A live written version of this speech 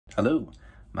Hello,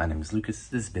 my name is Lucas,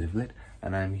 this is Bit of Lit,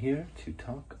 and I'm here to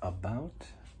talk about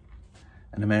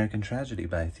An American Tragedy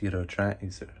by Theodore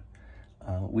Dreiser,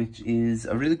 which is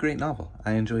a really great novel.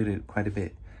 I enjoyed it quite a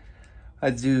bit.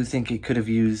 I do think it could have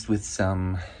used with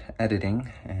some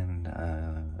editing, and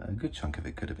a good chunk of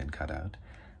it could have been cut out.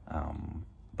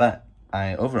 But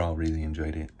I overall really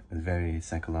enjoyed it. It was very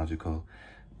psychological,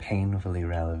 painfully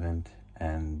relevant,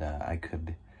 and I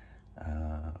could,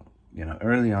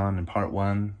 early on in part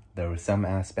one, there were some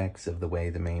aspects of the way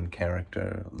the main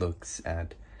character looks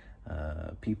at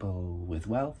people with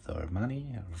wealth or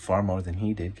money, far more than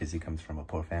he did because he comes from a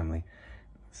poor family.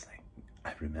 It's like,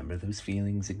 I remember those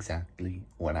feelings exactly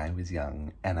when I was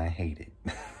young, and I hate it.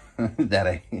 That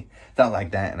I felt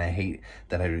like that, and I hate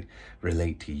that I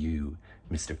relate to you,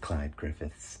 Mr. Clyde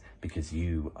Griffiths, because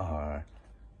you are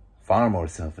far more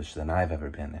selfish than I've ever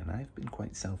been, and I've been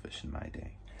quite selfish in my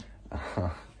day.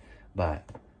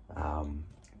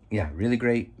 Yeah, really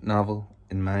great novel,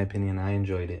 in my opinion. I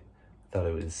enjoyed it. Thought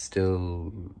it was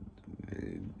still,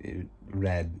 it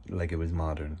read like it was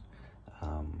modern.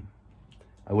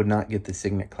 I would not get the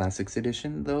Signet Classics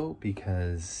edition, though,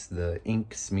 because the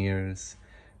ink smears.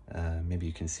 Maybe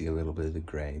you can see a little bit of the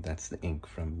gray. That's the ink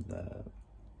from the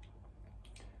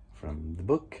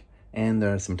book, and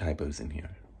there are some typos in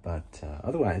here. But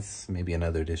otherwise, maybe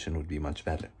another edition would be much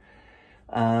better.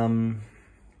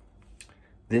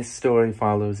 This story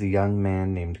follows a young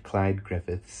man named Clyde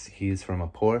Griffiths. He is from a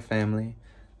poor family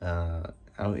out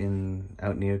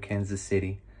near Kansas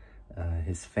City.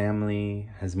 His family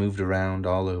has moved around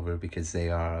all over because they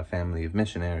are a family of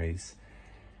missionaries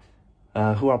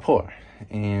who are poor.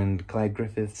 And Clyde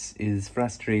Griffiths is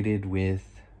frustrated with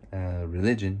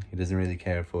religion. He doesn't really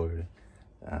care for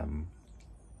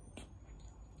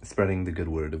spreading the good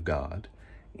word of God.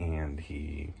 And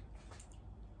he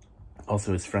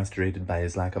also is frustrated by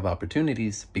his lack of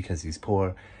opportunities because he's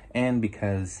poor, and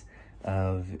because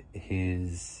of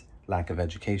his lack of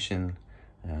education,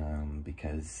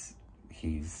 because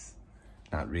he's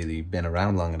not really been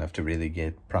around long enough to really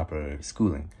get proper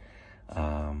schooling.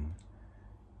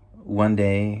 One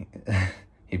day,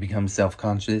 he becomes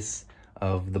self-conscious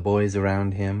of the boys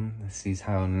around him, sees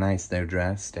how nice they're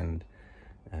dressed, and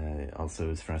also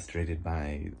is frustrated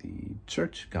by the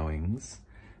church goings.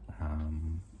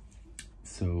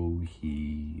 So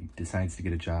he decides to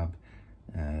get a job,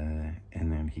 and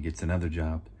then he gets another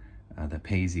job that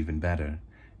pays even better.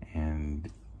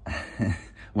 And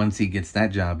once he gets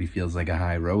that job, he feels like a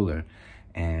high roller.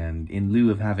 And in lieu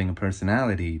of having a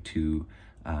personality to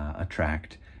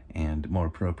attract, and more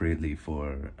appropriately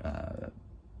for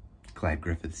Clyde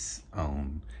Griffiths'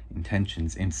 own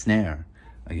intentions, ensnare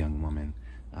a young woman,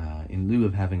 in lieu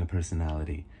of having a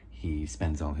personality, he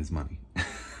spends all his money.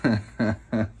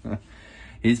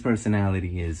 His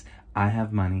personality is, I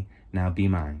have money, now be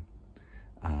mine,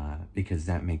 because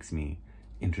that makes me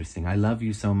interesting. I love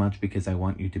you so much because I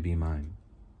want you to be mine,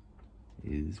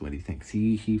 is what he thinks.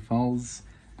 He falls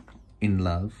in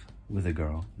love with a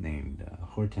girl named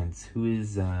Hortense, who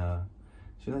is,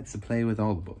 she likes to play with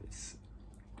all the boys.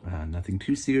 Nothing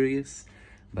too serious,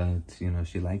 but,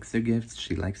 she likes their gifts,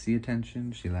 she likes the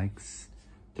attention, she likes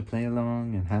to play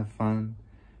along and have fun,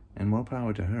 and more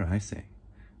power to her, I say.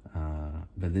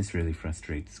 But this really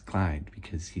frustrates Clyde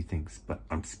because he thinks, but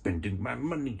I'm spending my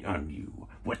money on you.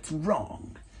 What's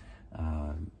wrong?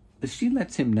 But she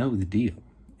lets him know the deal,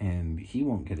 and he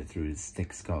won't get it through his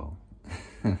thick skull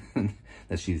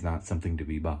that she's not something to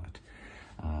be bought.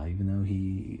 Even though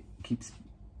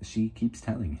she keeps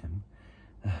telling him.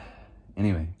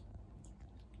 Anyway.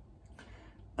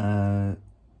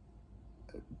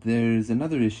 There's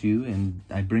another issue, and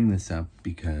I bring this up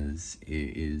because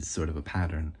it is sort of a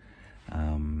pattern.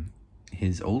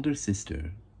 His older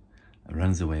sister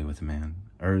runs away with a man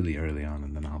early on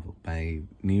in the novel. By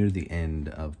near the end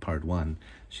of part one,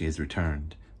 she is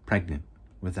returned, pregnant,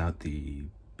 without the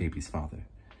baby's father.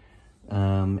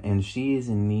 And she is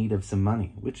in need of some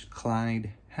money, which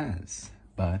Clyde has,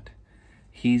 but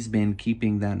he's been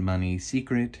keeping that money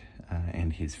secret,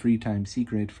 and his free time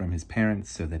secret from his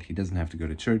parents, so that he doesn't have to go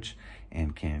to church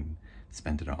and can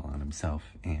spend it all on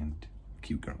himself and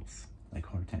cute girls like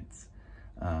Hortense,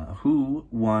 who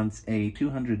wants a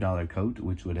 $200 coat,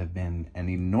 which would have been an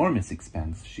enormous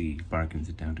expense. She bargains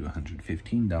it down to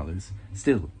 $115,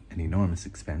 still an enormous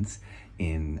expense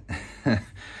in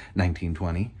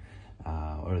 1920,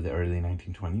 or the early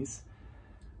 1920s.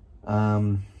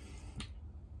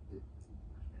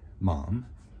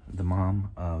 The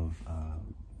mom of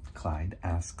Clyde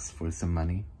asks for some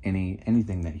money,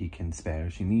 anything that he can spare.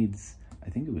 She needs, I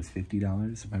think it was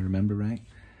 $50, if I remember right.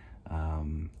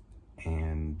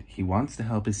 and he wants to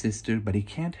help his sister, but he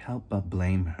can't help but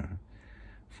blame her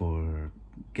for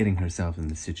getting herself in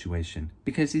this situation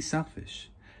because he's selfish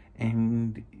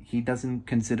and he doesn't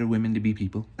consider women to be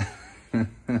people.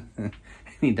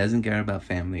 He doesn't care about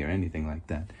family or anything like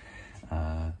that.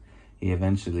 He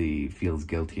eventually feels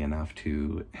guilty enough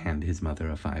to hand his mother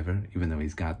a $5, even though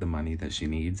he's got the money that she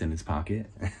needs in his pocket.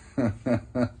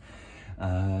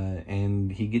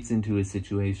 And he gets into a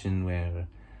situation where,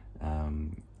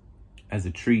 as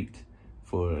a treat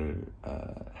for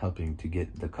helping to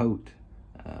get the coat,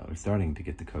 or starting to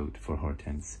get the coat for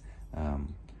Hortense,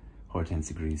 Hortense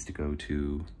agrees to go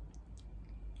to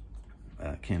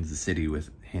Kansas City with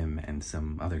him and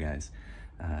some other guys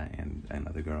and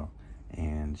another girl.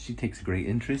 And she takes great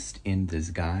interest in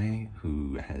this guy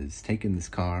who has taken this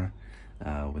car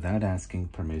without asking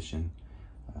permission,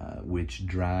 which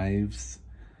drives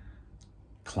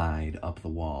Clyde up the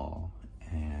wall.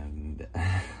 And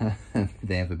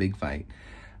they have a big fight.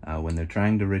 When they're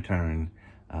trying to return,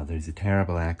 there's a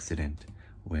terrible accident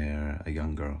where a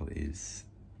young girl is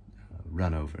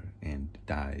run over and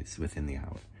dies within the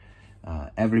hour.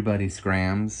 Everybody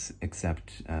scrams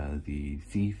except the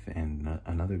thief and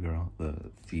another girl, the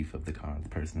thief of the car, the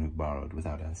person who borrowed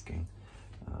without asking,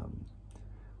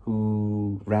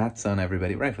 who rats on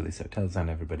everybody, rightfully so, tells on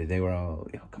everybody. They were all,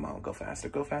 come on, go faster,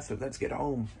 let's get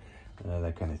home,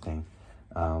 that kind of thing.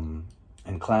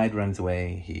 And Clyde runs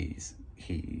away. He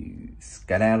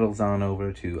skedaddles on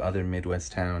over to other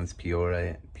Midwest towns,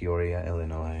 Peoria,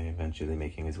 Illinois, eventually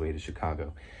making his way to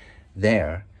Chicago.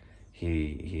 There,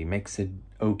 he makes an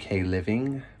okay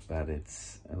living, but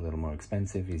it's a little more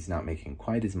expensive. He's not making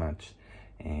quite as much,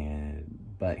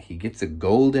 but he gets a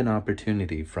golden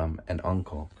opportunity from an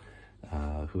uncle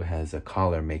who has a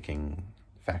collar-making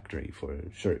factory for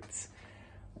shirts.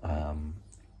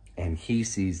 And he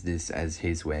sees this as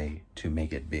his way to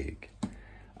make it big.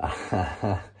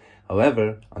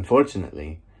 However,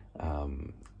 unfortunately,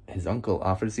 his uncle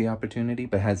offers the opportunity,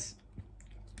 but has,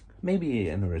 maybe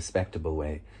in a respectable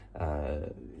way,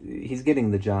 he's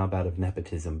getting the job out of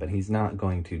nepotism, but he's not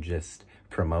going to just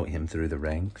promote him through the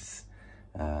ranks.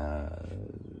 Well,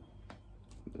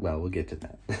 we'll get to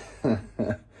that.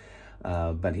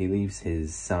 But he leaves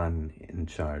his son in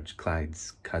charge,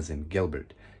 Clyde's cousin,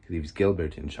 Gilbert. He leaves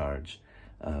Gilbert in charge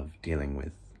of dealing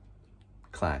with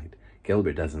Clyde.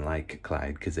 Gilbert doesn't like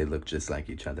Clyde because they look just like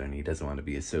each other, and he doesn't want to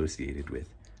be associated with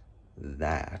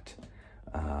that.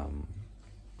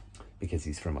 Because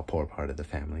he's from a poor part of the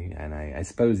family. And I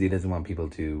suppose he doesn't want people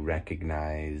to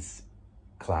recognize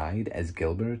Clyde as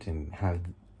Gilbert and have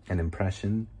an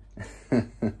impression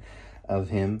of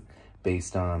him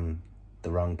based on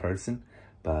the wrong person.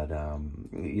 But,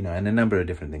 you know, and a number of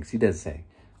different things he does say.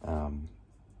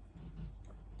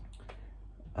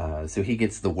 So he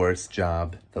gets the worst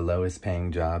job, the lowest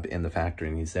paying job in the factory,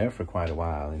 and he's there for quite a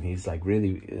while. And he's like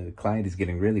really, Clyde is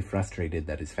getting really frustrated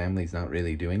that his family's not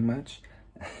really doing much.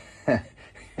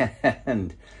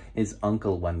 And his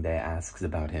uncle one day asks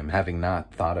about him, having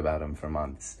not thought about him for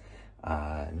months.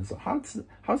 And he's like,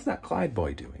 how's that Clyde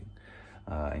boy doing?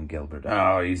 And Gilbert,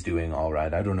 oh, he's doing all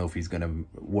right. I don't know if he's going to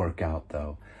work out,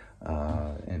 though.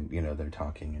 And, you know, they're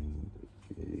talking, and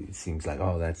it seems like,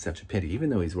 oh, that's such a pity, even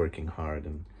though he's working hard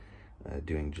and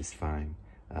doing just fine.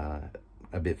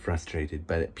 A bit frustrated,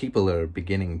 but people are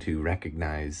beginning to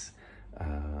recognize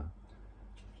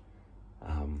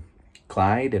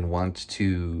Clyde and want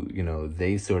to, you know,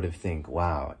 they sort of think,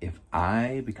 wow, if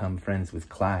I become friends with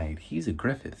Clyde, he's a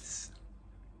Griffiths.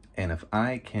 And if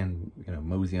I can, you know,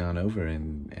 mosey on over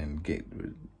and get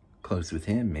close with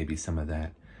him, maybe some of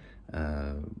that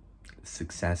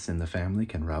success in the family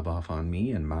can rub off on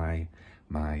me, and my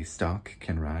stock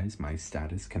can rise, my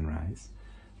status can rise,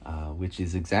 which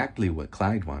is exactly what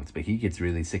Clyde wants. But he gets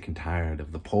really sick and tired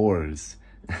of the pores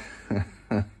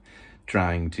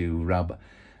trying to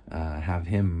have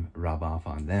him rub off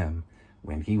on them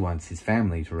when he wants his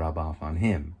family to rub off on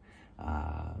him.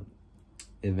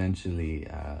 Eventually,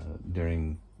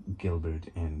 during Gilbert,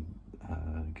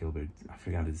 I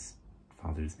forgot his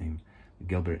father's name,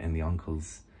 Gilbert and the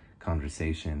uncle's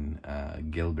conversation,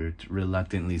 Gilbert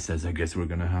reluctantly says, I guess we're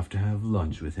going to have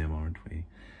lunch with him, aren't we?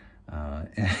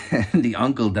 And the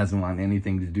uncle doesn't want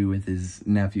anything to do with his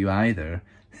nephew either.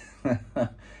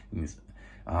 He's,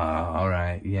 all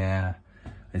right, yeah,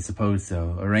 I suppose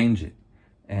so. Arrange it.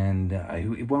 And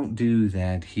it won't do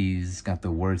that he's got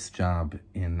the worst job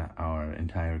in our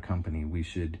entire company. We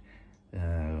should,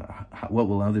 what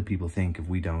will other people think if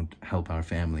we don't help our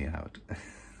family out?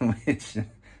 Which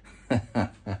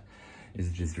is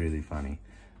just really funny.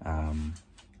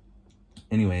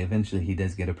 Anyway, eventually he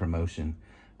does get a promotion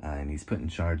and he's put in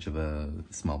charge of a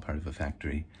small part of a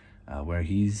factory where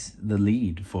he's the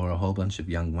lead for a whole bunch of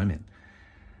young women.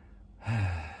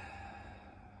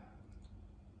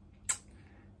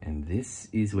 And this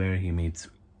is where he meets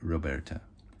Roberta,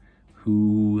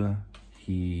 who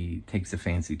he takes a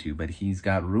fancy to, but he's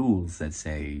got rules that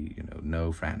say, you know,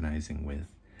 no fraternizing with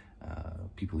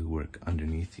people who work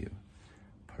underneath you.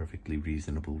 Perfectly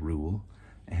reasonable rule,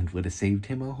 and would have saved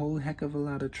him a whole heck of a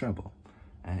lot of trouble,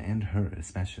 and her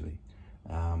especially.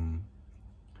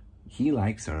 He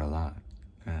likes her a lot,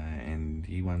 and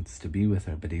he wants to be with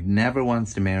her, but he never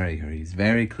wants to marry her. He's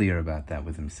very clear about that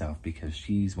with himself, because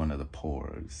she's one of the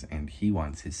pores, and he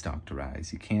wants his stock to rise.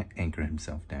 He can't anchor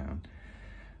himself down.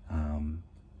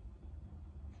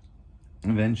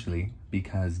 Eventually,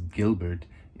 because Gilbert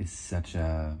is such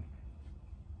a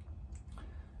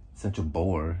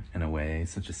bore in a way,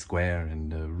 such a square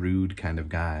and a rude kind of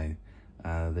guy,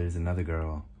 there's another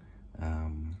girl,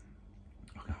 oh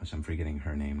gosh, I'm forgetting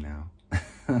her name now,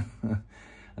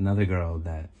 another girl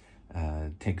that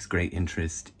takes great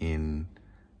interest in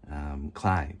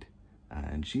Clyde,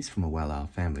 and she's from a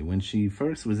well-off family. When she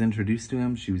first was introduced to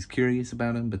him, she was curious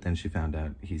about him, but then she found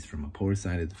out he's from a poor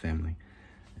side of the family.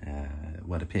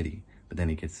 What a pity. But then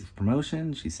he gets his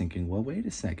promotion. She's thinking, well, wait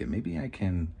a second, maybe I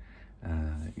can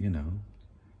you know,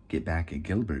 get back at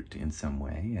Gilbert in some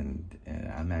way, and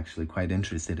I'm actually quite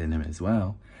interested in him as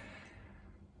well.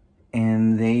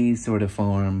 And they sort of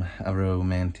form a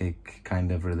romantic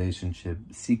kind of relationship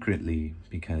secretly,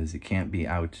 because it can't be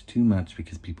out too much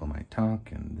because people might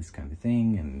talk and this kind of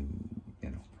thing, and,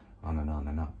 you know, on and on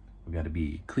and on. We've got to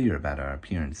be clear about our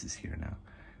appearances here now.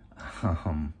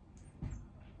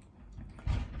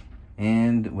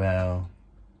 And, well,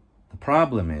 the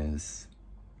problem is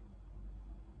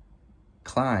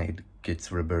Clyde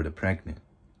gets Roberta pregnant.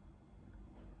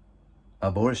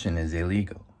 Abortion is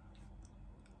illegal.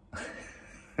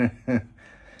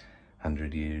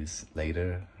 100 years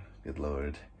later, good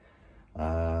Lord.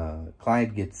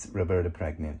 Clyde gets Roberta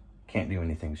pregnant. Can't do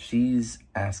anything. She's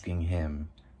asking him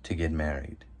to get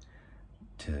married,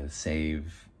 to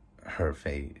save her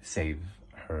fate, save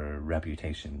her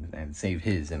reputation, and save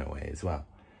his in a way as well.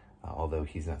 Although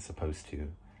he's not supposed to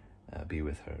be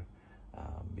with her.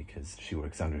 Because she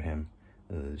works under him,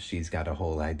 she's got a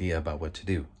whole idea about what to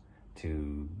do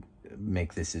to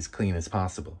make this as clean as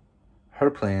possible. Her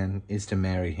plan is to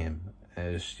marry him.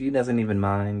 She doesn't even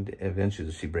mind.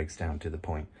 Eventually she breaks down to the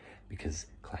point, because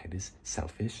Clyde is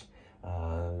selfish,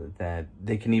 that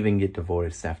they can even get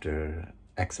divorced after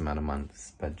X amount of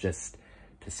months. But just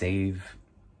to save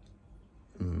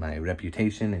my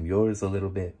reputation and yours a little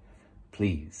bit,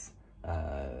 please.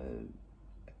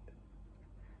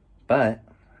 But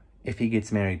if he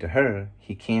gets married to her,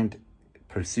 he can't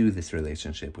pursue this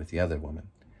relationship with the other woman.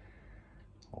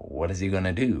 What is he going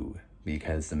to do?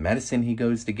 Because the medicine he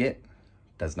goes to get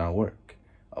does not work.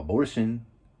 Abortion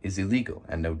is illegal,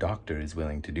 and no doctor is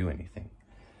willing to do anything.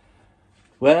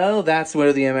 Well, that's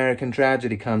where the American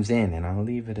tragedy comes in, and I'll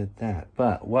leave it at that.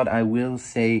 But what I will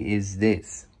say is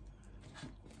this.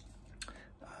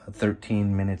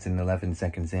 13 minutes and 11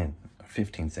 seconds in, or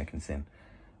 15 seconds in.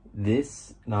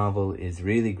 This novel is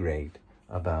really great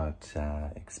about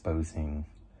exposing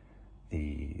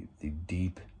the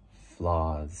deep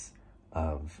flaws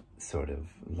of sort of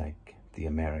like the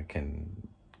American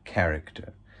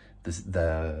character,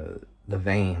 the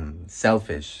vain,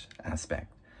 selfish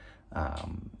aspect,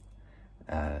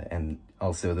 and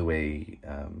also the way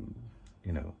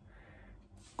you know,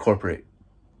 corporate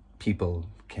people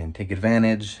can take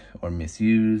advantage or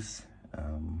misuse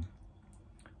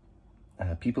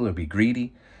people, or be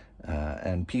greedy,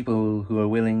 and people who are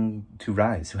willing to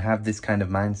rise, who have this kind of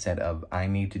mindset of, I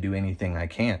need to do anything I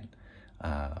can,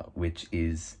 which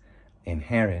is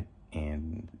inherent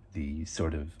in the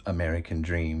sort of American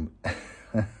dream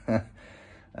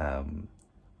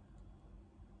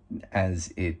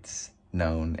as it's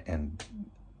known. And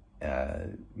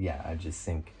yeah, I just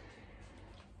think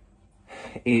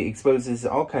it exposes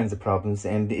all kinds of problems,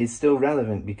 and is still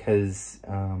relevant because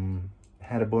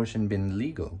had abortion been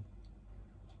legal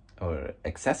or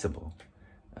accessible,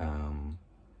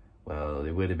 well,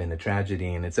 it would have been a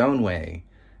tragedy in its own way,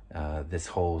 this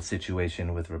whole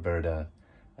situation with Roberta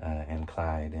and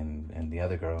Clyde and the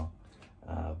other girl.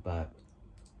 But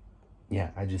yeah,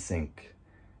 I just think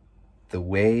the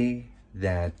way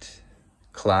that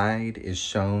Clyde is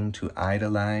shown to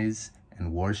idolize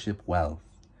and worship wealth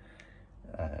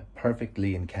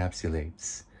perfectly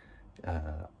encapsulates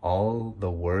all the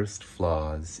worst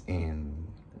flaws in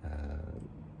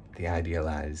the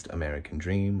idealized American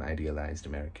dream, idealized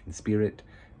American spirit,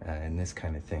 and this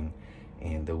kind of thing.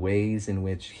 and the ways in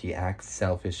which he acts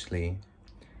selfishly,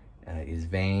 is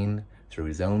vain through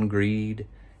his own greed,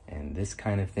 and this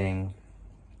kind of thing.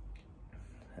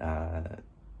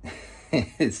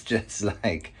 It's just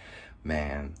like,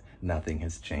 man, nothing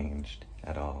has changed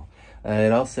at all.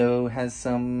 It also has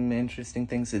some interesting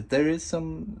things. There is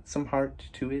some heart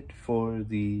to it for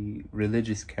the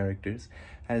religious characters.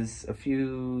 Has a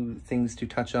few things to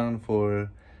touch on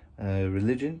for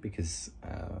religion, because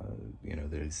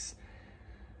there's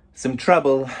some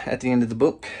trouble at the end of the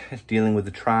book dealing with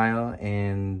the trial,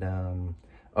 and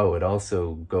it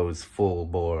also goes full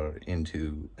bore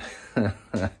into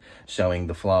showing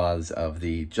the flaws of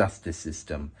the justice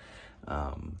system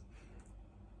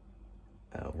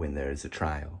when there's a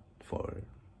trial for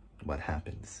what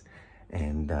happens.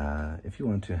 And if you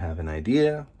want to have an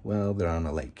idea, well, they're on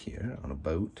a lake here, on a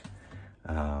boat.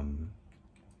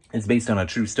 It's based on a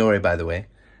true story, by the way,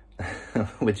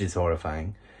 which is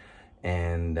horrifying.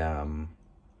 And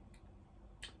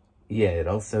it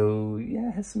also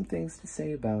has some things to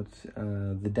say about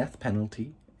the death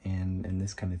penalty and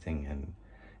this kind of thing, and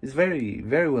it's very,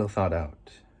 very well thought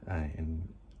out in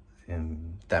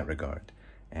that regard,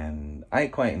 and I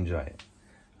quite enjoy it.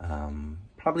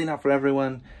 Probably not for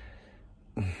everyone.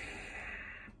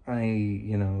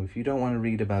 If you don't want to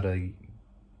read about a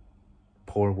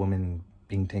poor woman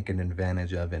being taken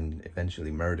advantage of and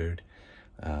eventually murdered,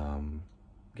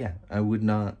 I would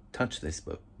not touch this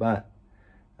book. But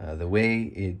the way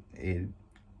it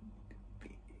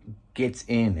gets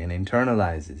in and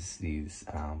internalizes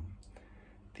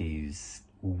these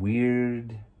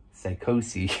weird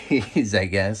psychoses, I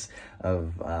guess,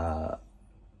 of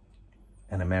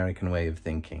an American way of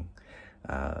thinking,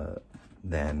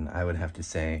 then I would have to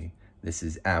say this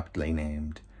is aptly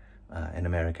named An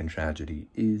American Tragedy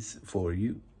Is For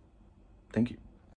You. Thank you.